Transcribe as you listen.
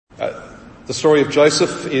The story of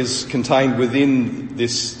Joseph is contained within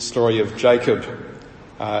this story of Jacob.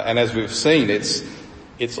 And as we've seen,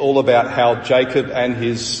 it's all about how Jacob and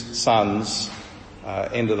his sons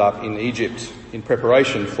ended up in Egypt in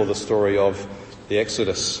preparation for the story of the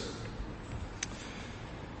Exodus.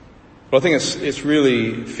 But I think it's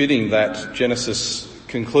really fitting that Genesis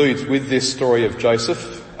concludes with this story of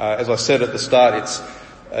Joseph. As I said at the start,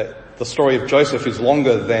 the story of Joseph is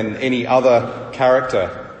longer than any other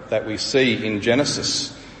character that we see in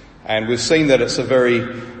Genesis. And we've seen that it's a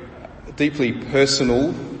very deeply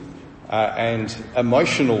personal and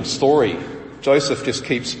emotional story. Joseph just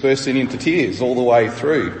keeps bursting into tears all the way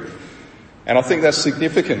through. And I think that's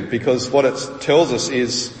significant because what it tells us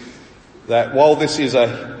is that while this is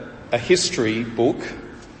a history book,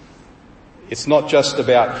 it's not just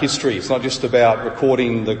about history. It's not just about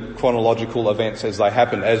recording the chronological events as they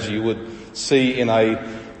happen, as you would see in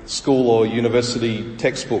a school or university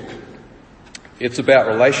textbook. It's about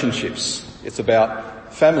relationships. It's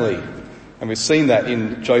about family. And we've seen that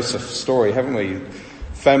in Joseph's story, haven't we?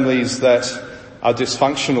 Families that are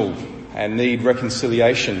dysfunctional and need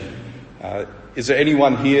reconciliation. Is there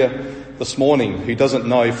anyone here this morning who doesn't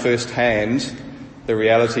know firsthand the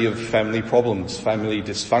reality of family problems, family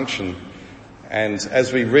dysfunction? And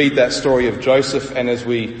as we read that story of Joseph and as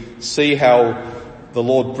we see how the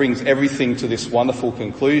Lord brings everything to this wonderful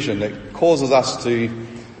conclusion, it causes us to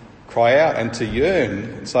cry out and to yearn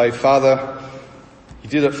and say, Father, you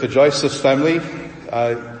did it for Joseph's family,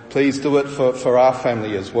 please do it for our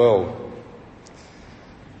family as well.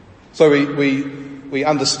 So we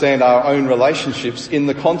understand our own relationships in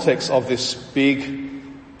the context of this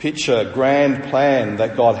big picture, grand plan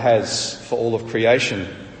that God has for all of creation.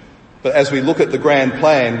 But as we look at the grand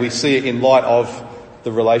plan, we see it in light of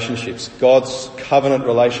the relationships, God's covenant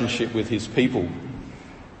relationship with his people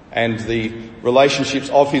and the relationships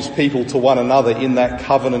of his people to one another in that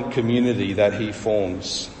covenant community that he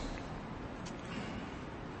forms.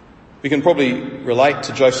 We can probably relate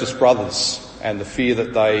to Joseph's brothers and the fear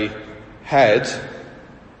that they had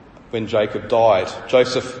when Jacob died.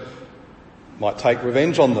 Joseph might take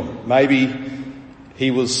revenge on them. Maybe he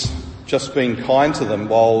was just being kind to them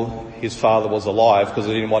while his father was alive because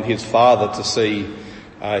he didn't want his father to see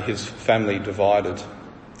his family divided.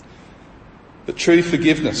 But true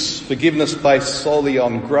forgiveness based solely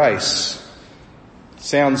on grace,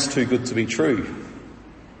 sounds too good to be true.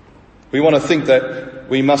 We want to think that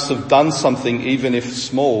we must have done something, even if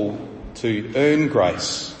small, to earn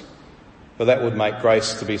grace. But that would make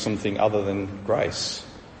grace to be something other than grace.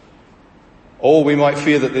 Or we might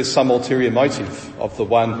fear that there's some ulterior motive of the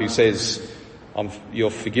one who says,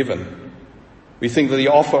 you're forgiven. We think that the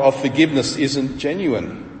offer of forgiveness isn't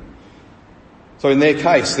genuine. So in their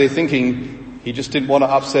case, they're thinking, he just didn't want to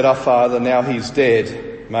upset our father, now he's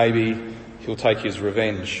dead, maybe he'll take his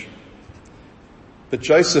revenge. But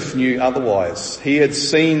Joseph knew otherwise. He had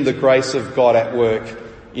seen the grace of God at work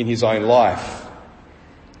in his own life.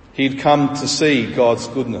 He'd come to see God's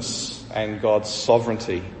goodness and God's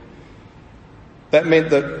sovereignty. That meant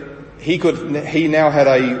that he now had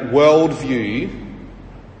a worldview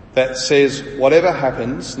that says whatever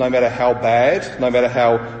happens, no matter how bad, no matter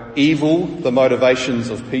how evil the motivations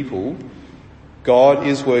of people, God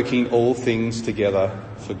is working all things together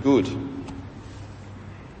for good.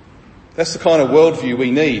 That's the kind of worldview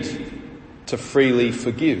we need to freely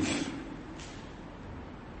forgive.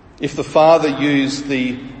 If the Father used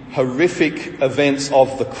the horrific events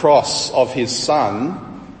of the cross of his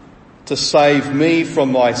Son to save me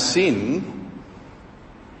from my sin,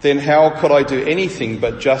 then how could I do anything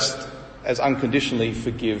but just as unconditionally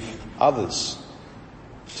forgive others?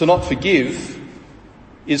 To not forgive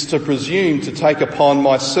is to presume to take upon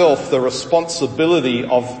myself the responsibility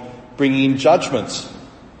of bringing judgment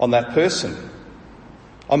on that person.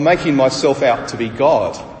 I'm making myself out to be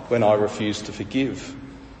God when I refuse to forgive.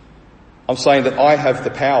 I'm saying that I have the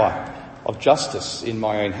power of justice in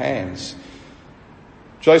my own hands.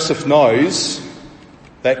 Joseph knows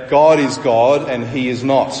that God is God and he is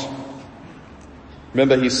not.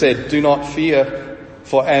 Remember, he said, do not fear,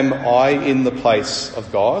 for am I in the place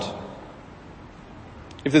of God?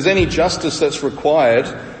 If there's any justice that's required,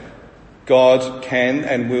 God can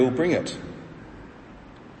and will bring it.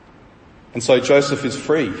 And so Joseph is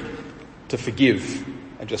free to forgive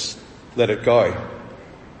and just let it go.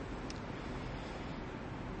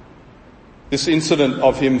 This incident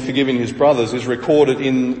of him forgiving his brothers is recorded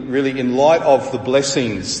in light of the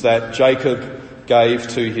blessings that Jacob gave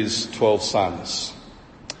to his 12 sons.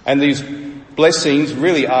 And these blessings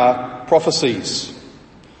really are prophecies.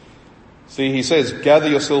 See, he says, gather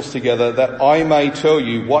yourselves together that I may tell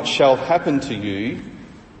you what shall happen to you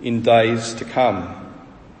in days to come.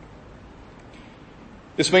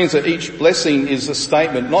 This means that each blessing is a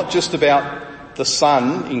statement not just about the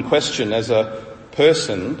son in question as a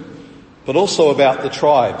person, but also about the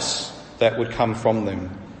tribes that would come from them.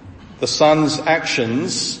 The son's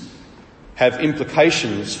actions have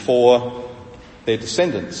implications for their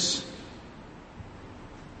descendants.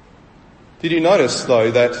 Did you notice,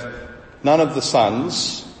 though, that none of the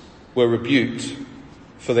sons were rebuked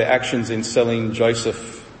for their actions in selling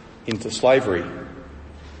Joseph into slavery?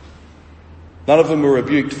 None of them were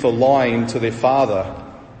rebuked for lying to their father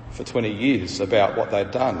for 20 years about what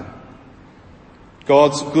they'd done.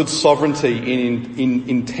 God's good sovereignty in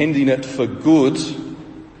intending it for good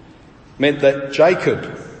meant that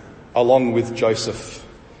Jacob, along with Joseph,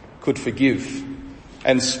 could forgive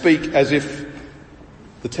and speak as if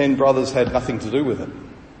the 10 brothers had nothing to do with it.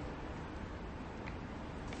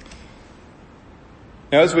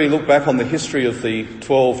 Now, as we look back on the history of the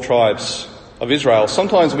 12 tribes of Israel,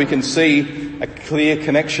 sometimes we can see a clear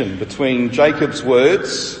connection between Jacob's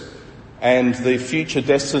words and the future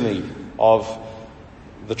destiny of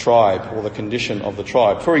the tribe, or the condition of the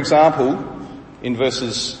tribe. For example, in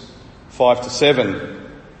verses 5 to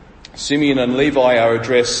 7, Simeon and Levi are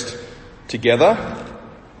addressed together.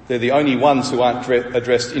 They're the only ones who aren't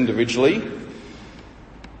addressed individually.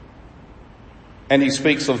 And he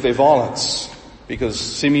speaks of their violence, because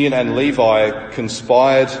Simeon and Levi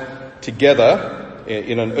conspired together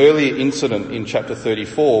in an earlier incident in chapter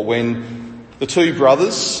 34 when the two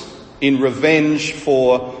brothers, in revenge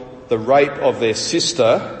for the rape of their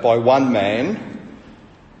sister by one man,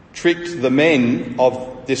 tricked the men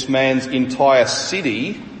of this man's entire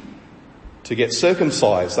city to get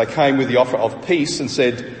circumcised. They came with the offer of peace and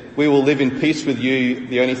said, "We will live in peace with you.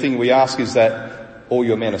 The only thing we ask is that all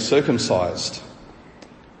your men are circumcised."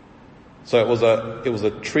 So it was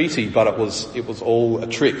a treaty, but it was all a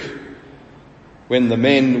trick. When the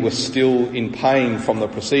men were still in pain from the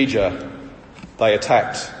procedure, they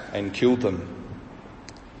attacked and killed them.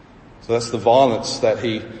 So that's the violence that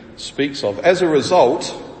he speaks of. As a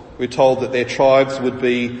result, we're told that their tribes would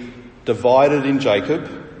be divided in Jacob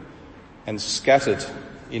and scattered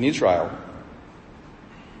in Israel.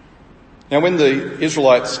 Now, when the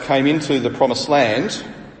Israelites came into the promised land,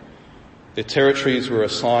 their territories were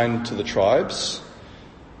assigned to the tribes.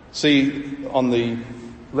 See, on the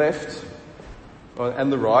left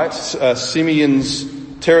and the right, Simeon's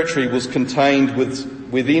territory was contained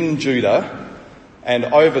within Judah, and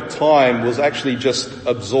over time was actually just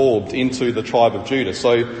absorbed into the tribe of Judah.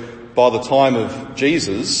 So by the time of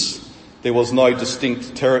Jesus, there was no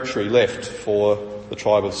distinct territory left for the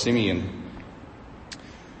tribe of Simeon.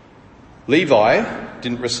 Levi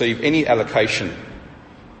didn't receive any allocation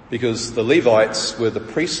because the Levites were the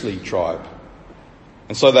priestly tribe.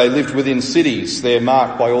 And so they lived within cities. They're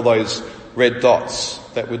marked by all those red dots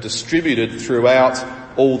that were distributed throughout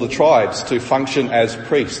all the tribes to function as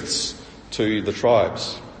priests to the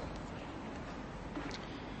tribes.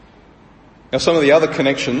 Now, some of the other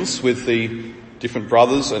connections with the different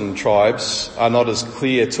brothers and tribes are not as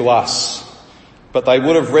clear to us, but they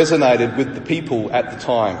would have resonated with the people at the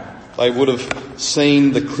time. They would have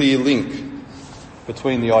seen the clear link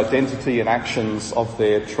between the identity and actions of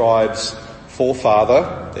their tribe's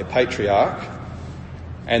forefather, their patriarch,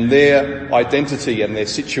 and their identity and their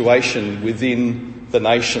situation within the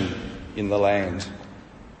nation in the land.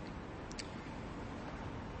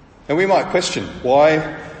 And we might question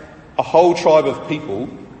why a whole tribe of people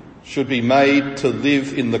should be made to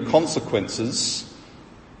live in the consequences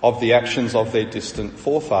of the actions of their distant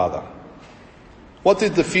forefather. What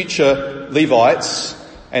did the future Levites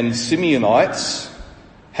and Simeonites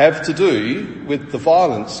have to do with the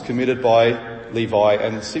violence committed by Levi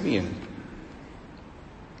and Simeon?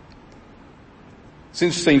 It's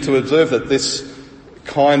interesting to observe that this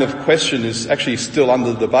kind of question is actually still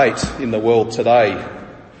under debate in the world today.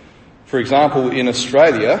 For example, in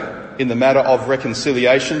Australia, in the matter of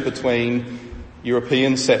reconciliation between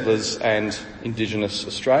European settlers and Indigenous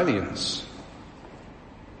Australians.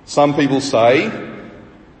 Some people say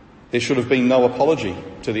there should have been no apology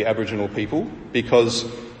to the Aboriginal people because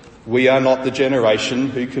we are not the generation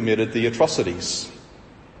who committed the atrocities.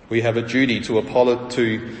 We have a duty to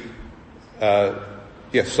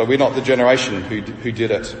so we're not the generation who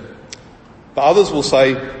did it. But others will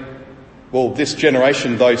say, well, this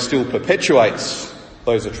generation, though, still perpetuates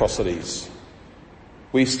those atrocities.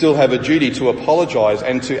 We still have a duty to apologise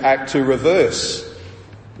and to act to reverse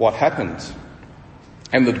what happened.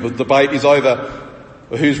 And the debate is over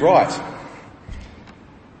who's right.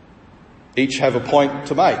 Each have a point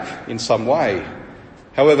to make in some way.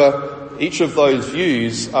 However, each of those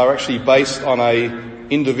views are actually based on a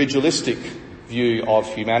individualistic view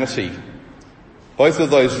of humanity. Both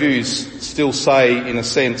of those views still say, in a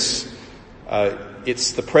sense,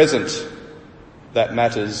 it's the present that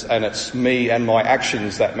matters, and it's me and my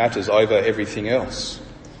actions that matters over everything else.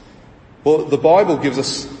 Well, the Bible gives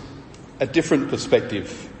us a different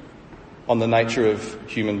perspective on the nature of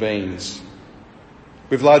human beings.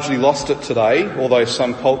 We've largely lost it today, although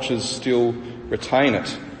some cultures still retain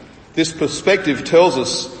it. This perspective tells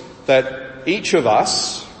us that each of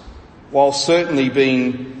us, while certainly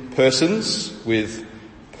being persons with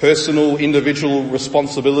personal individual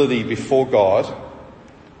responsibility before God,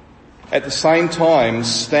 at the same time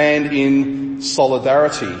stand in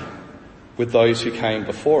solidarity with those who came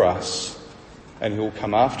before us and who will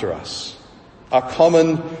come after us. Our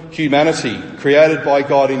common humanity, created by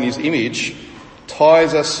God in his image,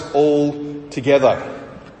 ties us all together.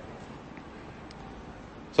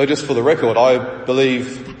 So just for the record, I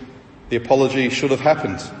believe the apology should have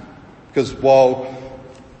happened, because while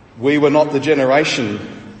we were not the generation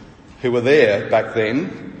who were there back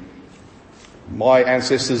then, my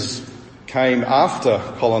ancestors came after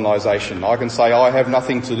colonisation. I can say I have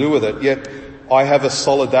nothing to do with it, yet I have a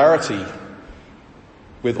solidarity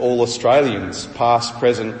with all Australians, past,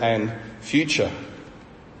 present and future.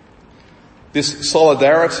 This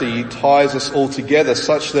solidarity ties us all together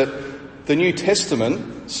such that the New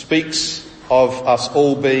Testament speaks of us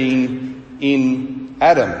all being in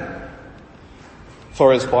Adam.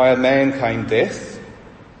 For as by a man came death,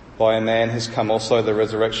 by a man has come also the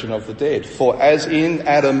resurrection of the dead. For as in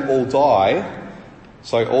Adam all die,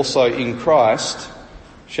 so also in Christ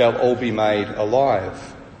shall all be made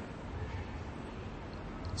alive.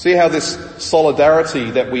 See how this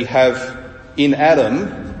solidarity that we have in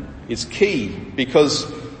Adam is key,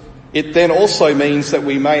 because it then also means that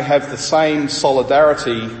we may have the same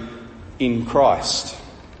solidarity in Christ.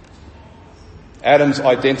 Adam's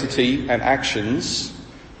identity and actions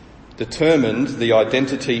determined the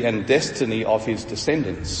identity and destiny of his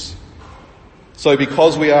descendants. So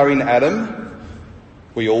because we are in Adam,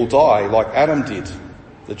 we all die like Adam did,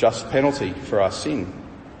 the just penalty for our sin.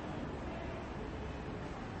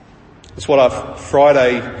 It's what our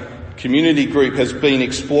Friday community group has been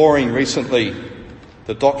exploring recently,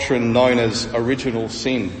 the doctrine known as original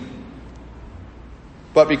sin.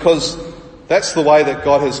 But because that's the way that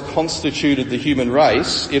God has constituted the human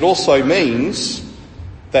race, it also means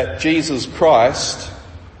that Jesus Christ,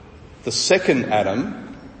 the second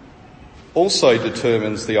Adam, also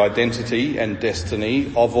determines the identity and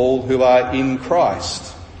destiny of all who are in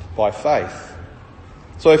Christ by faith.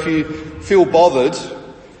 So if you feel bothered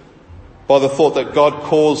by the thought that God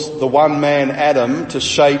caused the one man Adam to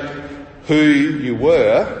shape who you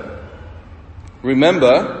were,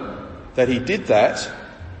 remember that he did that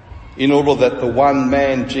in order that the one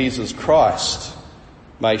man Jesus Christ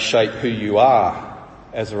may shape who you are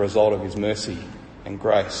as a result of his mercy and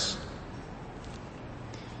grace.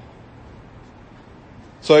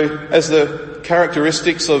 So as the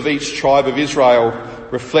characteristics of each tribe of Israel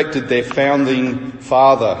reflected their founding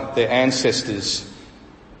father, their ancestors,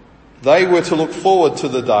 they were to look forward to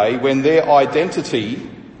the day when their identity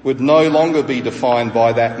would no longer be defined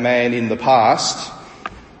by that man in the past,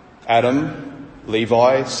 Adam,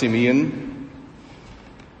 Levi, Simeon,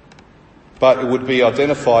 but it would be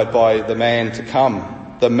identified by the man to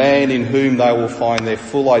come, the man in whom they will find their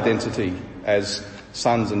full identity as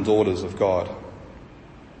sons and daughters of God.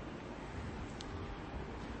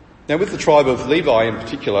 Now with the tribe of Levi in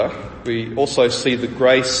particular, we also see the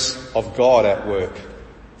grace of God at work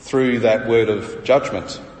through that word of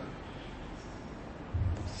judgment.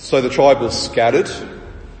 So the tribe was scattered.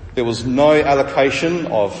 There was no allocation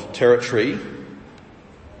of territory.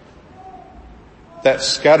 That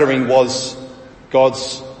scattering was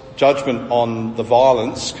God's judgment on the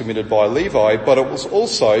violence committed by Levi, but it was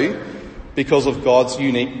also because of God's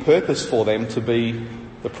unique purpose for them to be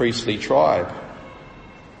the priestly tribe.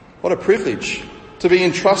 What a privilege to be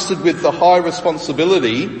entrusted with the high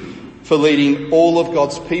responsibility for leading all of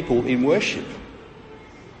God's people in worship.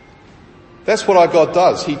 That's what our God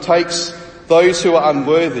does. He takes those who are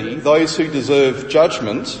unworthy, those who deserve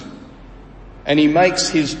judgment, and he makes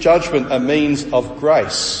his judgment a means of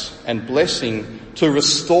grace and blessing to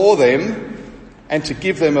restore them and to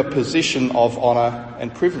give them a position of honour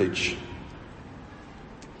and privilege.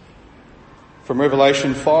 From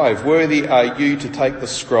Revelation 5, worthy are you to take the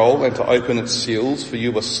scroll and to open its seals, for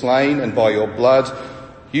you were slain, and by your blood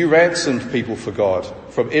you ransomed people for God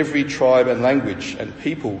from every tribe and language and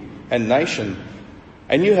people and nation,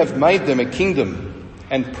 and you have made them a kingdom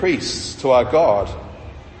and priests to our God,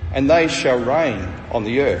 and they shall reign on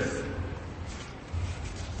the earth.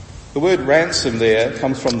 The word ransom there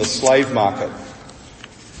comes from the slave market.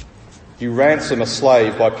 You ransom a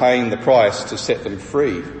slave by paying the price to set them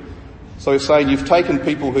free. So it's saying you've taken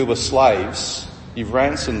people who were slaves, you've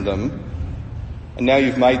ransomed them, and now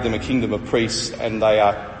you've made them a kingdom of priests, and they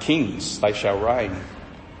are kings, they shall reign.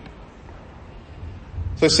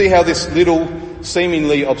 So see how this little,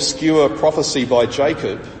 seemingly obscure prophecy by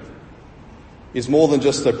Jacob is more than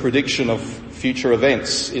just a prediction of future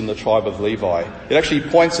events in the tribe of Levi. It actually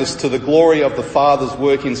points us to the glory of the Father's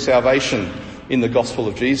work in salvation in the gospel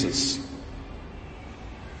of Jesus.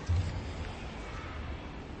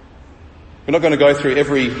 We're not going to go through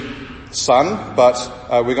every son,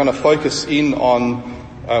 but we're going to focus in on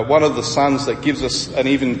one of the sons that gives us an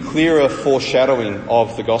even clearer foreshadowing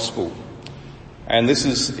of the gospel. And this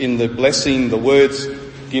is in the blessing, the words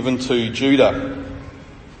given to Judah.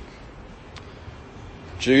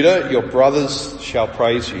 Judah, your brothers shall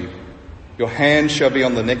praise you. Your hand shall be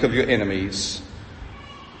on the neck of your enemies.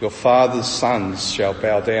 Your father's sons shall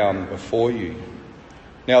bow down before you.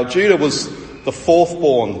 Now, Judah was the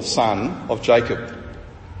fourth-born son of Jacob,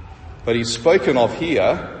 but he's spoken of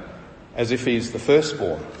here as if he's the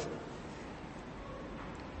firstborn.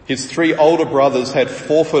 His three older brothers had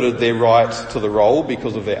forfeited their right to the role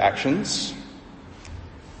because of their actions.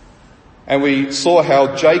 And we saw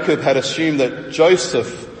how Jacob had assumed that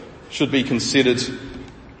Joseph should be considered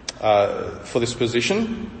for this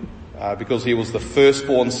position because he was the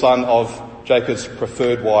firstborn son of Jacob's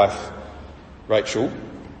preferred wife, Rachel.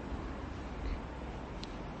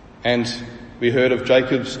 And we heard of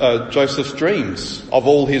Joseph's dreams of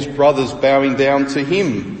all his brothers bowing down to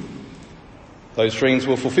him. Those dreams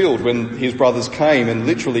were fulfilled when his brothers came and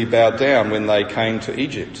literally bowed down when they came to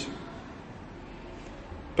Egypt.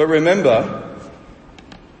 But remember,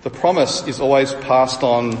 the promise is always passed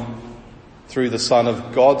on through the son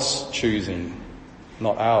of God's choosing,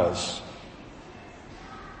 not ours.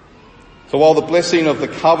 So while the blessing of the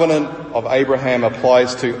covenant of Abraham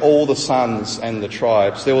applies to all the sons and the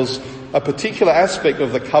tribes, there was a particular aspect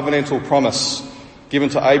of the covenantal promise given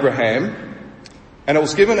to Abraham, and it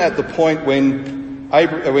was given at the point when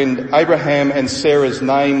Abraham and Sarah's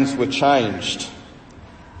names were changed.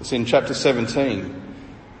 It's in chapter 17.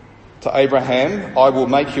 To Abraham, I will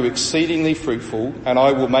make you exceedingly fruitful, and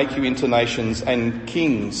I will make you into nations, and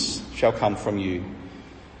kings shall come from you.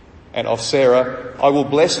 And of Sarah, I will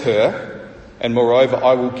bless her, and moreover,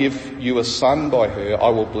 I will give you a son by her. I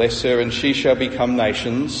will bless her, and she shall become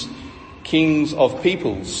nations. Kings of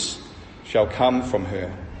peoples shall come from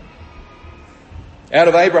her. Out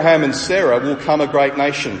of Abraham and Sarah will come a great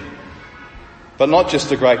nation. But not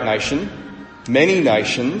just a great nation, many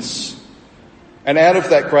nations. And out of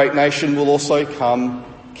that great nation will also come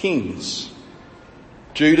kings.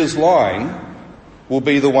 Judah's line will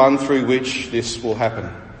be the one through which this will happen.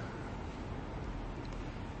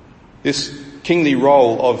 This kingly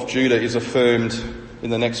role of Judah is affirmed in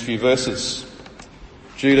the next few verses.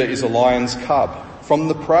 Judah is a lion's cub. From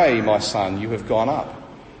the prey, my son, you have gone up.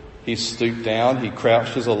 He stooped down, he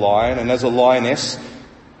crouched as a lion, and as a lioness,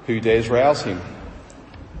 who dares rouse him?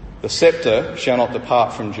 The scepter shall not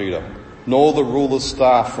depart from Judah, nor the ruler's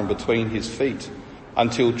staff from between his feet,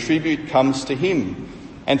 until tribute comes to him,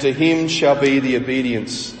 and to him shall be the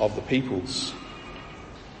obedience of the peoples.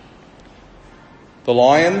 The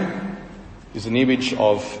lion is an image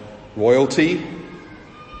of royalty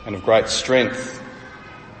and of great strength.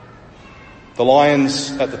 The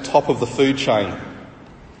lion's at the top of the food chain.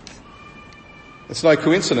 It's no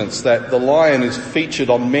coincidence that the lion is featured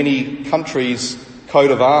on many countries'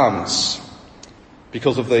 coat of arms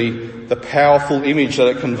because of the powerful image that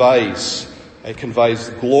it conveys. It conveys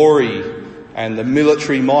glory and the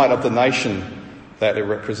military might of the nation that it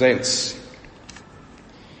represents.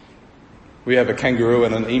 We have a kangaroo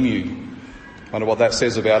and an emu. Wonder what that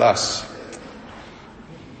says about us.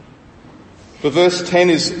 But verse 10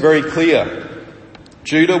 is very clear.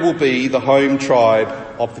 Judah will be the home tribe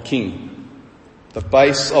of the king, the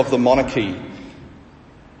base of the monarchy.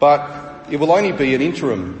 But it will only be an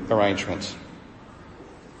interim arrangement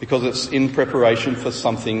because it's in preparation for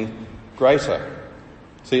something greater.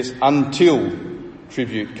 See, it's until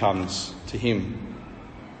tribute comes to him.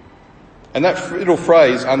 And that little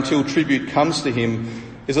phrase, until tribute comes to him,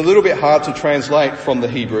 is a little bit hard to translate from the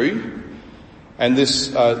Hebrew. And this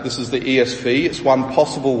is the ESV. It's one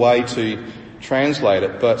possible way to translate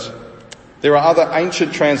it. But there are other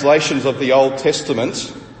ancient translations of the Old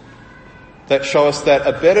Testament that show us that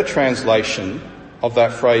a better translation of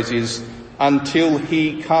that phrase is until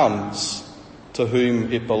he comes to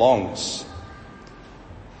whom it belongs.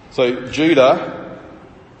 So Judah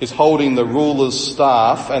is holding the ruler's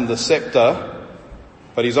staff and the scepter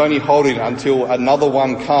but he's only holding it until another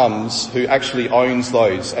one comes who actually owns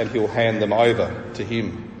those, and he'll hand them over to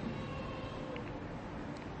him.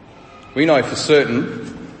 We know for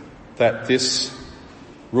certain that this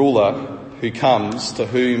ruler who comes, to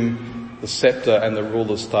whom the sceptre and the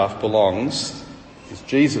ruler's staff belongs, is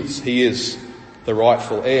Jesus. He is the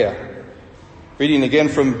rightful heir. Reading again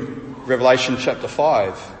from Revelation chapter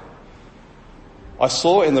 5. I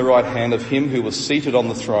saw in the right hand of him who was seated on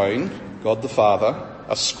the throne, God the Father,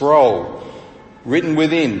 a scroll written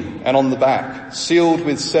within and on the back, sealed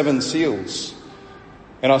with 7 seals.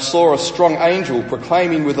 And I saw a strong angel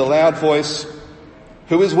proclaiming with a loud voice,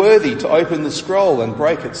 "Who is worthy to open the scroll and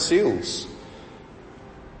break its seals?"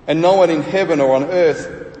 And no one in heaven or on earth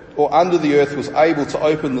or under the earth was able to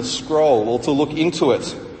open the scroll or to look into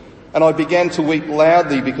it. And I began to weep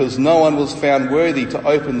loudly because no one was found worthy to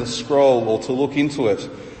open the scroll or to look into it.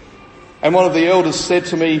 And one of the elders said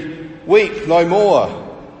to me, "Weep no more.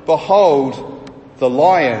 Behold, the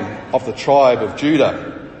Lion of the tribe of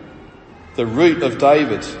Judah, the Root of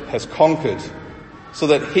David, has conquered, so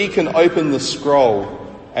that he can open the scroll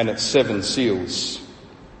and its 7 seals."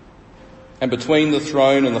 And between the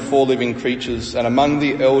throne and the 4 living creatures and among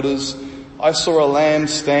the elders, I saw a lamb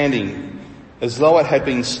standing as though it had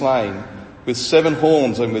been slain, with 7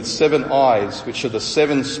 horns and with 7 eyes, which are the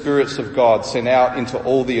 7 spirits of God sent out into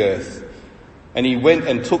all the earth. And he went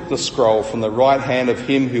and took the scroll from the right hand of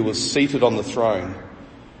him who was seated on the throne.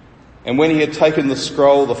 And when he had taken the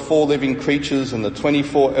scroll, the 4 living creatures and the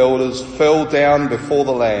 24 elders fell down before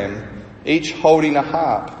the Lamb, each holding a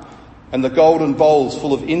harp and the golden bowls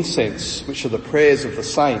full of incense, which are the prayers of the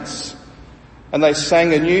saints. And they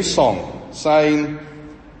sang a new song, saying,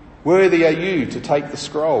 "Worthy are you to take the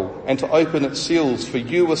scroll and to open its seals, for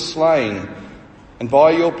you were slain, and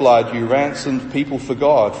by your blood you ransomed people for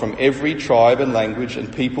God from every tribe and language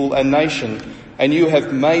and people and nation, and you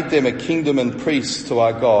have made them a kingdom and priests to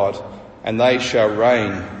our God, and they shall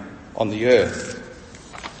reign on the earth."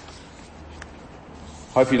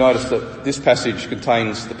 I hope you noticed that this passage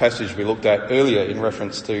contains the passage we looked at earlier in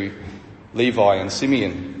reference to Levi and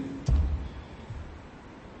Simeon.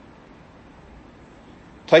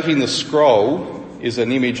 Taking the scroll is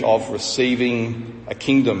an image of receiving a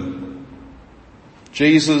kingdom.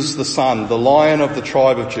 Jesus the Son, the Lion of the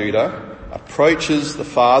tribe of Judah, approaches the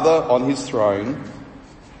Father on his throne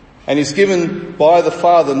and is given by the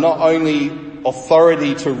Father not only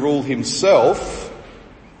authority to rule himself,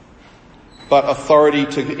 but authority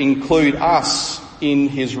to include us in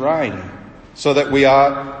his reign, so that we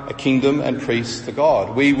are a kingdom and priests to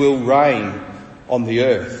God. We will reign on the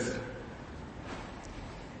earth.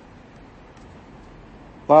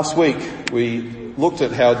 Last week we looked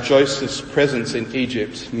at how Joseph's presence in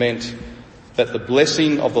Egypt meant that the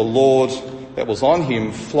blessing of the Lord that was on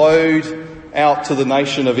him flowed out to the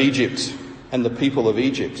nation of Egypt and the people of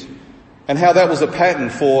Egypt, and how that was a pattern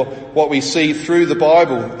for what we see through the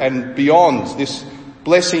Bible and beyond. This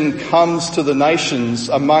blessing comes to the nations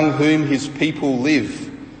among whom his people live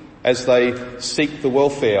as they seek the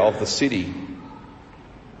welfare of the city.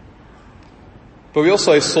 But we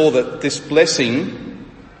also saw that this blessing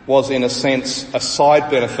was in a sense a side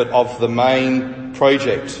benefit of the main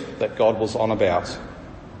project that God was on about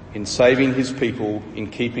in saving his people, in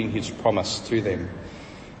keeping his promise to them.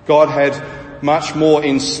 God had much more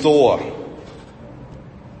in store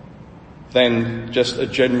than just a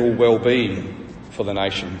general well-being for the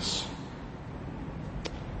nations.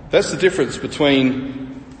 That's the difference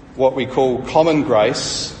between what we call common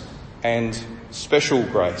grace and special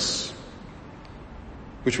grace,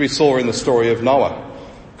 which we saw in the story of Noah.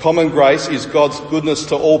 Common grace is God's goodness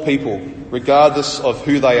to all people, regardless of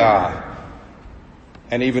who they are,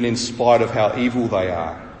 and even in spite of how evil they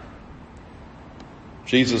are.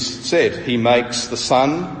 Jesus said he makes the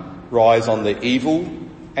sun rise on the evil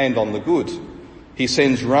and on the good. He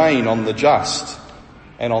sends rain on the just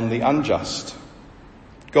and on the unjust.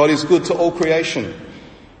 God is good to all creation.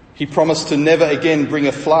 He promised to never again bring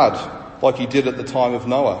a flood like he did at the time of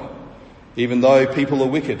Noah, even though people are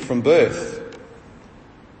wicked from birth.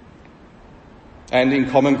 And in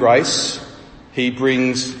common grace, he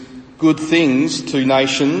brings good things to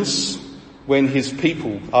nations when his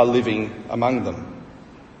people are living among them.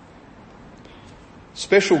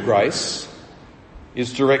 Special grace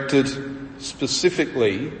is directed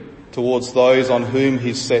specifically towards those on whom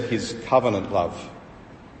he's set his covenant love,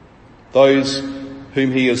 those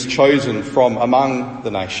whom he has chosen from among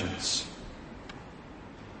the nations.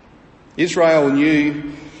 Israel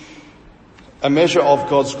knew a measure of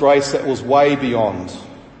God's grace that was way beyond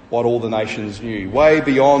what all the nations knew, way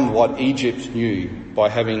beyond what Egypt knew by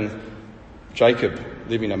having Jacob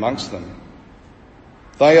living amongst them.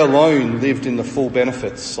 They alone lived in the full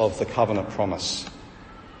benefits of the covenant promise.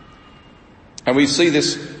 And we see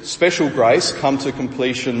this special grace come to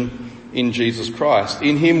completion in Jesus Christ.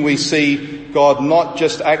 In him we see God not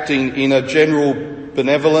just acting in a general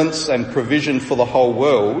benevolence and provision for the whole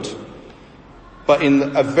world, but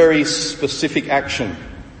in a very specific action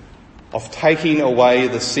of taking away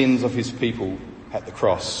the sins of his people at the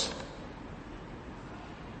cross.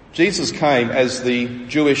 Jesus came as the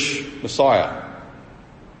Jewish Messiah.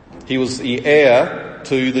 He was the heir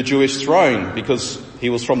to the Jewish throne because he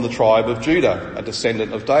was from the tribe of Judah, a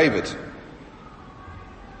descendant of David.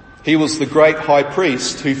 He was the great high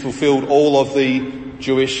priest who fulfilled all of the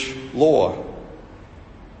Jewish law.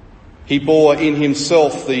 He bore in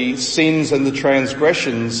himself the sins and the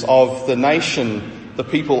transgressions of the nation, the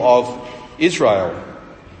people of Israel.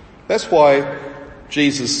 That's why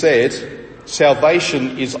Jesus said,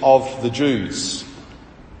 salvation is of the Jews.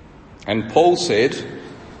 And Paul said,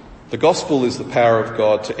 the gospel is the power of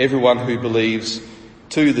God to everyone who believes,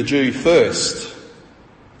 to the Jew first,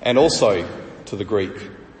 and also to the Greek.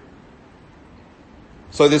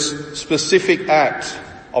 So this specific act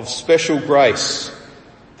of special grace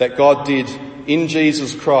that God did in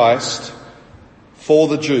Jesus Christ for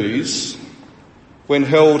the Jews, when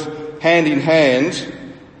held hand in hand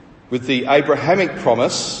with the Abrahamic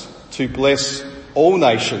promise to bless all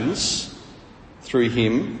nations through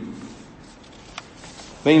him,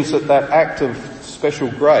 means that that act of special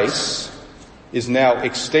grace is now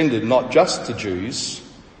extended not just to Jews,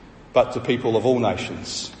 but to people of all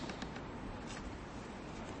nations.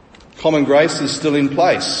 Common grace is still in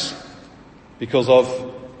place because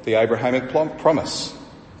of the Abrahamic promise.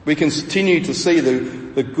 We continue to see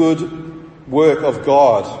the good work of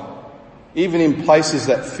God, even in places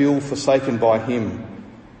that feel forsaken by him.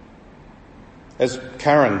 As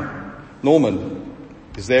Karen Norman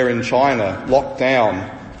is there in China, locked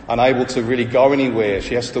down, unable to really go anywhere.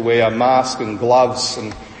 She has to wear a mask and gloves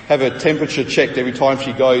and have her temperature checked every time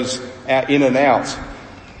she goes out, in and out.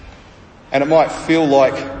 And it might feel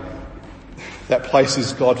like that place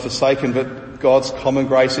is God forsaken, but God's common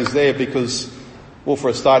grace is there because, well, for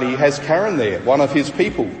a start, he has Karen there, one of his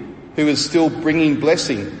people, who is still bringing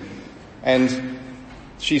blessing. And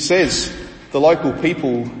she says the local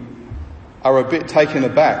people are a bit taken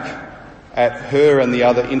aback at her and the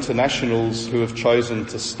other internationals who have chosen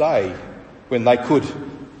to stay when they could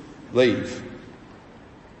leave.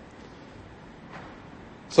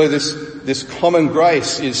 So this common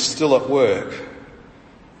grace is still at work.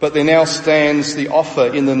 But there now stands the offer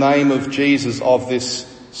in the name of Jesus of this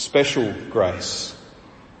special grace.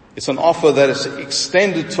 It's an offer that is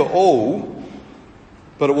extended to all,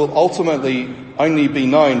 but it will ultimately only be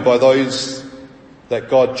known by those that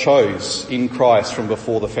God chose in Christ from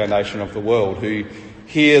before the foundation of the world, who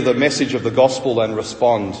hear the message of the gospel and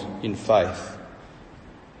respond in faith.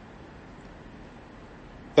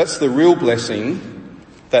 That's the real blessing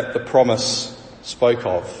that the promise spoke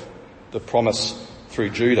of, the promise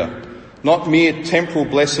through Judah. Not mere temporal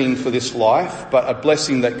blessing for this life, but a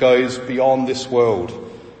blessing that goes beyond this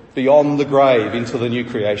world, beyond the grave into the new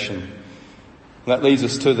creation. And that leads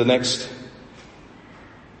us to the next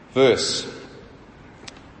verse.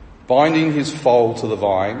 Binding his foal to the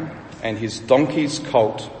vine and his donkey's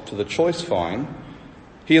colt to the choice vine,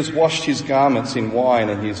 he has washed his garments in wine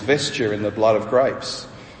and his vesture in the blood of grapes.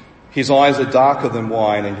 His eyes are darker than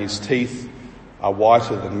wine and his teeth are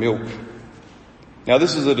whiter than milk. Now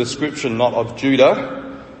this is a description not of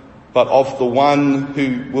Judah, but of the one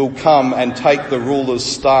who will come and take the ruler's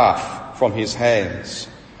staff from his hands.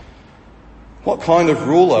 What kind of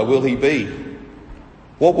ruler will he be?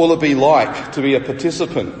 What will it be like to be a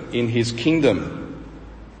participant in his kingdom?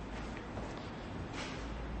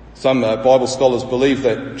 Some Bible scholars believe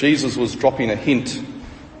that Jesus was dropping a hint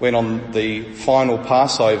when on the final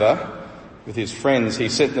Passover with his friends, he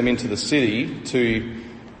sent them into the city to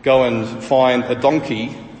go and find a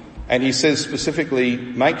donkey, and he says specifically,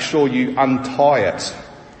 make sure you untie it.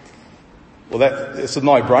 Well, it's a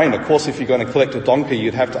no-brainer. Of course, if you're going to collect a donkey,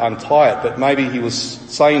 you'd have to untie it, but maybe he was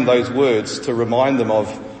saying those words to remind them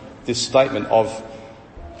of this statement of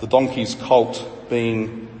the donkey's colt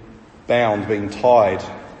being bound, being tied.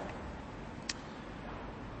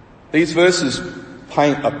 These verses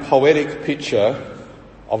paint a poetic picture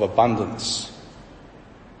of abundance.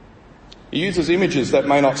 He uses images that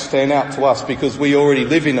may not stand out to us because we already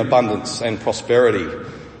live in abundance and prosperity.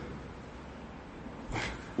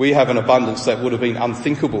 We have an abundance that would have been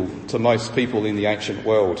unthinkable to most people in the ancient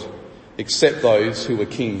world, except those who were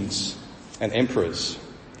kings and emperors.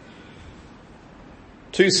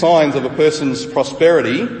 Two signs of a person's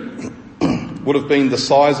prosperity would have been the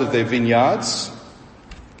size of their vineyards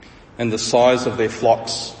and the size of their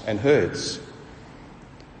flocks and herds.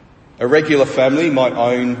 A regular family might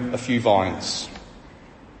own a few vines.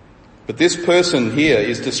 But this person here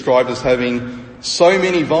is described as having so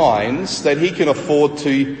many vines that he can afford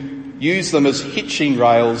to use them as hitching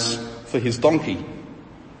rails for his donkey.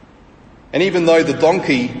 And even though the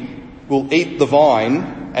donkey will eat the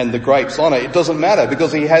vine and the grapes on it, it doesn't matter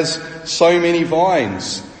because he has so many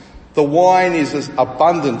vines. The wine is as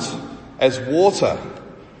abundant as water.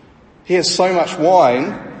 He has so much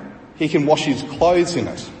wine, he can wash his clothes in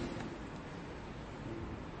it.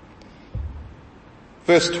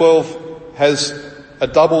 Verse 12 has a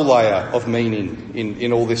double layer of meaning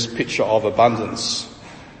in all this picture of abundance.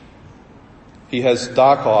 He has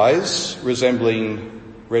dark eyes resembling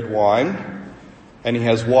red wine, and he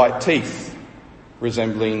has white teeth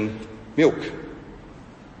resembling milk.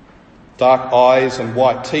 Dark eyes and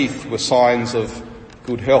white teeth were signs of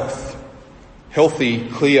good health. Healthy,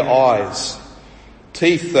 clear eyes.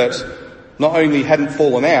 Teeth that not only hadn't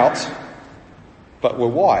fallen out, but were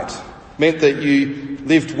white. Meant that you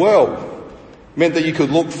lived well. Meant that you could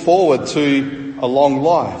look forward to a long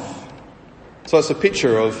life. So it's a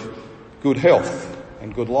picture of good health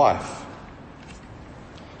and good life.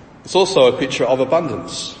 It's also a picture of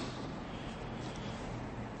abundance.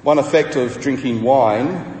 One effect of drinking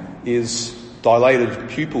wine is dilated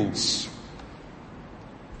pupils,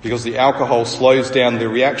 because the alcohol slows down the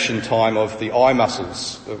reaction time of the eye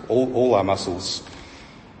muscles, of all our muscles,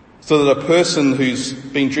 so that a person who's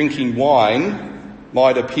been drinking wine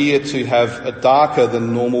might appear to have a darker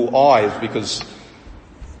than normal eyes, because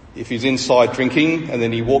if he's inside drinking and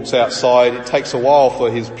then he walks outside, it takes a while for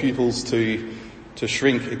his pupils to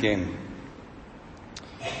shrink again.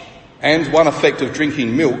 And one effect of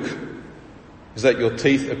drinking milk is that your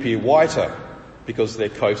teeth appear whiter because they're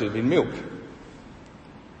coated in milk.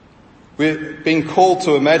 We're being called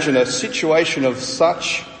to imagine a situation of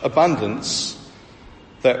such abundance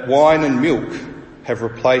that wine and milk have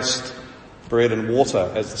replaced bread and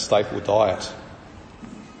water as the staple diet.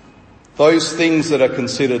 Those things that are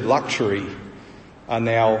considered luxury are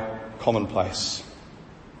now commonplace.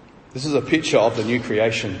 This is a picture of the new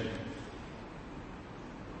creation.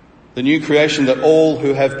 The new creation that all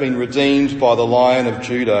who have been redeemed by the Lion of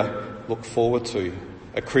Judah look forward to.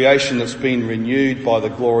 A creation that's been renewed by the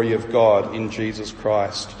glory of God in Jesus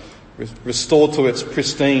Christ, restored to its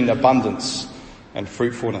pristine abundance and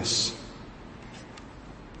fruitfulness.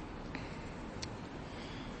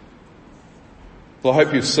 Well, I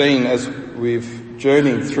hope you've seen as we've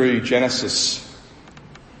journeyed through Genesis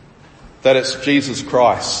that it's Jesus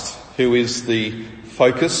Christ who is the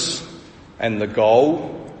focus and the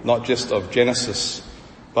goal, not just of Genesis,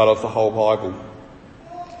 but of the whole Bible.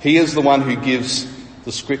 He is the one who gives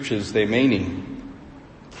the scriptures their meaning.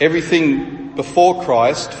 Everything before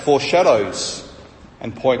Christ foreshadows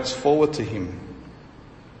and points forward to him.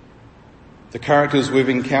 The characters we've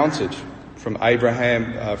encountered from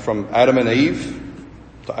Adam and Eve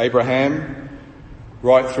to Abraham,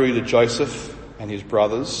 right through to Joseph and his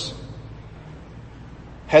brothers,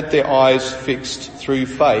 had their eyes fixed through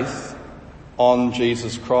faith on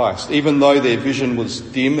Jesus Christ, even though their vision was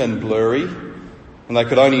dim and blurry and they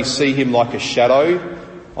could only see him like a shadow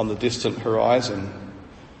on the distant horizon.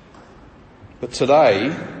 But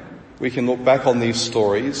today we can look back on these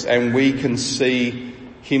stories and we can see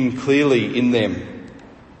him clearly in them,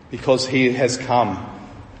 because he has come,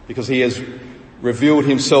 because he has revealed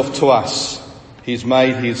himself to us. He's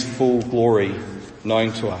made his full glory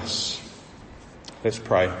known to us. Let's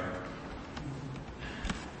pray.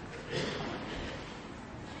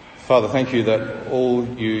 Father, thank you that all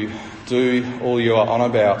you do, all you are on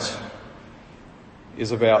about,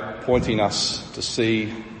 is about pointing us to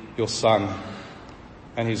see your Son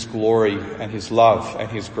and his glory and his love and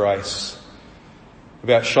his grace.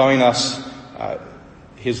 About showing us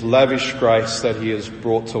his lavish grace that he has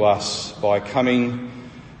brought to us by coming,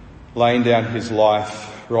 laying down his life,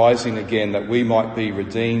 rising again, that we might be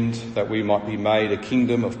redeemed, that we might be made a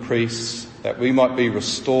kingdom of priests, that we might be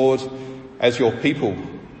restored as your people,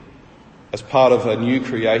 as part of a new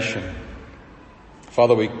creation.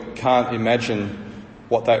 Father, we can't imagine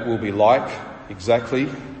what that will be like exactly.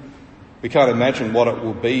 We can't imagine what it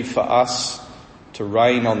will be for us to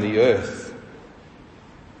reign on the earth.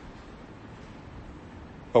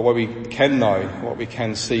 But what we can know, what we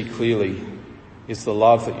can see clearly, is the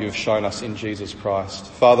love that you've shown us in Jesus Christ.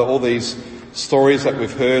 Father, all these stories that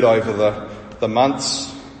we've heard over the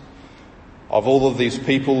months of all of these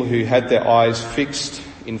people who had their eyes fixed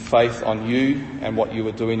in faith on you and what you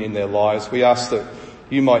were doing in their lives, we ask that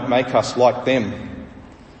you might make us like them,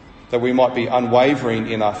 that we might be unwavering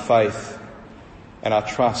in our faith, and our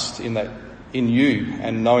trust in you,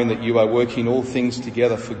 and knowing that you are working all things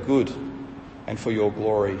together for good and for your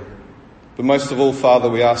glory. But most of all, Father,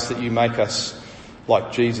 we ask that you make us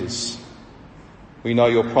like Jesus. We know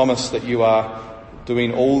your promise that you are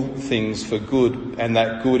doing all things for good, and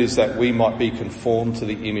that good is that we might be conformed to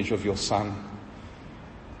the image of your Son.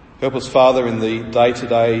 Help us, Father, in the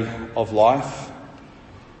day-to-day of life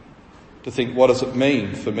to think, what does it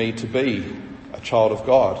mean for me to be a child of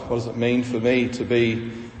God? What does it mean for me to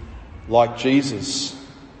be like Jesus,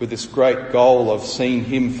 with this great goal of seeing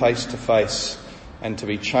him face to face and to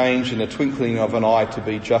be changed in the twinkling of an eye to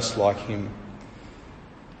be just like him?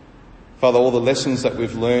 Father, all the lessons that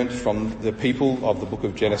we've learned from the people of the book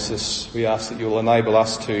of Genesis, we ask that you'll enable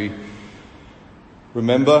us to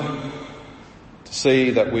remember, to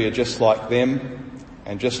see that we are just like them,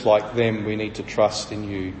 and just like them we need to trust in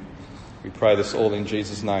you. We pray this all in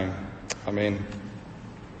Jesus' name. Amen.